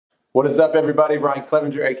What is up, everybody? Brian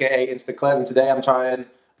Clevenger, aka InstaClev, and today I'm trying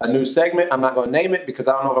a new segment. I'm not going to name it because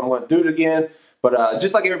I don't know if I'm going to do it again. But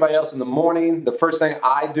just like everybody else in the morning, the first thing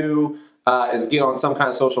I do is get on some kind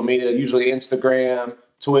of social media, usually Instagram,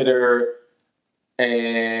 Twitter,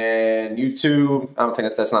 and YouTube. I don't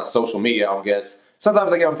think that's not social media, I guess.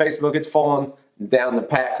 Sometimes I get on Facebook. It's falling down the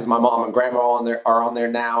pack because my mom and grandma are on there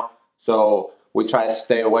now. So we try to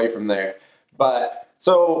stay away from there.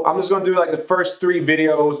 So I'm just going to do like the first 3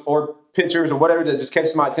 videos or pictures or whatever that just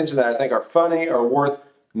catches my attention that I think are funny or worth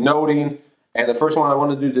noting. And the first one I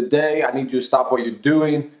want to do today, I need you to stop what you're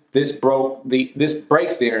doing. This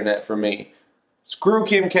breaks the internet for me. Screw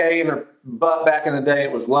Kim K and her butt back in the day.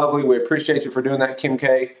 It was lovely. We appreciate you for doing that, Kim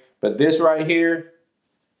K. But this right here,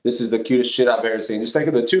 this is the cutest shit I've ever seen. Just think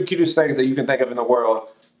of the 2 cutest things that you can think of in the world.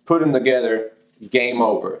 Put them together. Game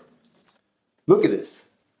over. Look at this.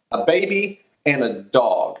 A baby and a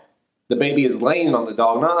dog. The baby is laying on the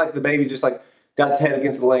dog. Not like the baby just like got its head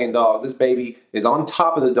against the laying dog. This baby is on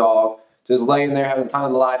top of the dog, just laying there having the time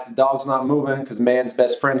of life. The dog's not moving because man's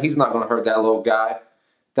best friend, he's not going to hurt that little guy.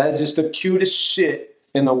 That is just the cutest shit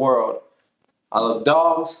in the world. I love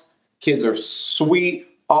dogs. Kids are sweet,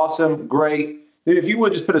 awesome, great. Dude, if you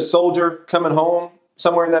would just put a soldier coming home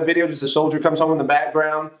somewhere in that video, just a soldier comes home in the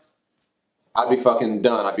background, I'd be fucking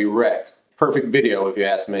done. I'd be wrecked. Perfect video if you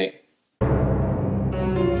ask me.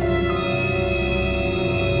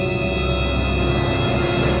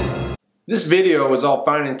 This video was all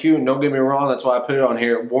fine and cute, and don't get me wrong, that's why I put it on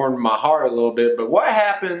here. It warmed my heart a little bit, but what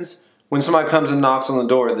happens when somebody comes and knocks on the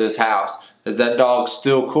door of this house? Is that dog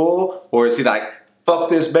still cool, or is he like, fuck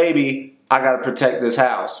this baby, I gotta protect this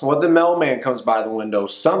house? What if the mailman comes by the window?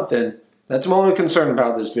 Something. That's my only concern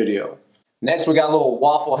about this video. Next, we got a little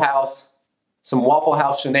Waffle House. Some Waffle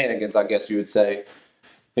House shenanigans, I guess you would say.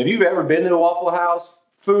 If you've ever been to a Waffle House,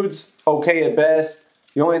 food's okay at best.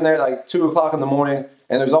 You're only in there like 2 o'clock in the morning,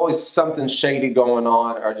 and there's always something shady going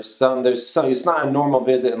on, or just it's not a normal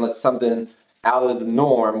visit unless something out of the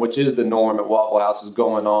norm, which is the norm at Waffle House, is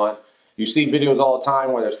going on. You see videos all the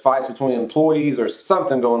time where there's fights between employees or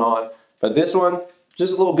something going on. But this one,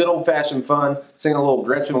 just a little good old-fashioned fun, singing a little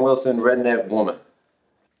Gretchen Wilson, Redneck Woman.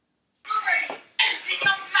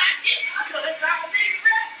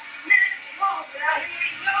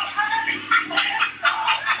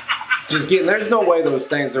 Just getting, there's no way those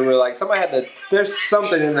things are really like, somebody had to, there's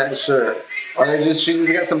something in that shirt. Or she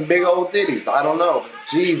just got some big old ditties. I don't know.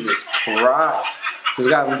 Jesus Christ. He's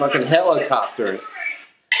got a fucking helicopter.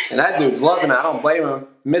 And that dude's loving it. I don't blame him.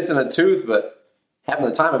 Missing a tooth, but having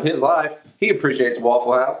the time of his life. He appreciates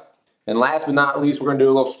Waffle House. And last but not least, we're going to do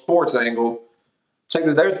a little sports angle. Check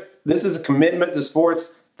this. This is a commitment to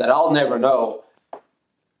sports that I'll never know.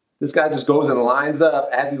 This guy just goes and lines up.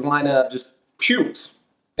 As he's lining up, just pukes.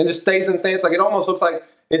 And just stays in stance. Like, it almost looks like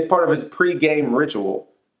it's part of his pre-game ritual.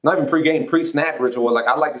 Not even pre-game, pre-snap ritual. Like,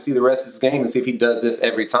 I'd like to see the rest of this game and see if he does this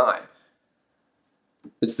every time.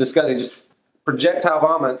 It's disgusting. Just projectile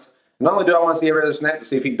vomits. And not only do I want to see every other snap to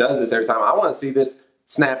see if he does this every time, I want to see this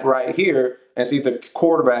snap right here and see if the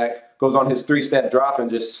quarterback goes on his 3-step drop and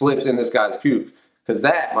just slips in this guy's puke. Because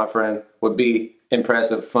that, my friend, would be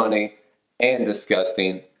impressive, funny, and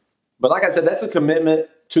disgusting. But like I said, that's a commitment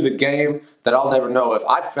to the game that I'll never know. If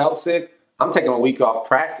I felt sick, I'm taking a week off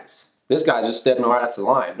practice. This guy just stepped me right out the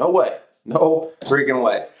line. No way. No freaking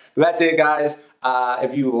way. But that's it, guys.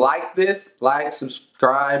 If you like this, like,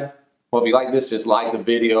 subscribe. Well, if you like this, just like the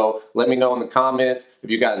video. Let me know in the comments. If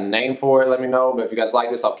you got a name for it, let me know. But if you guys like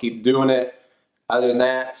this, I'll keep doing it. Other than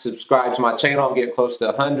that, subscribe to my channel. I'm getting close to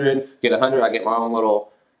 100. Get 100, I get my own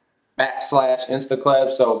little /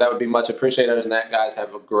 InstaClev. So that would be much appreciated. Other than that, guys,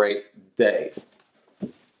 have a great day.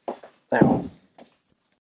 Now.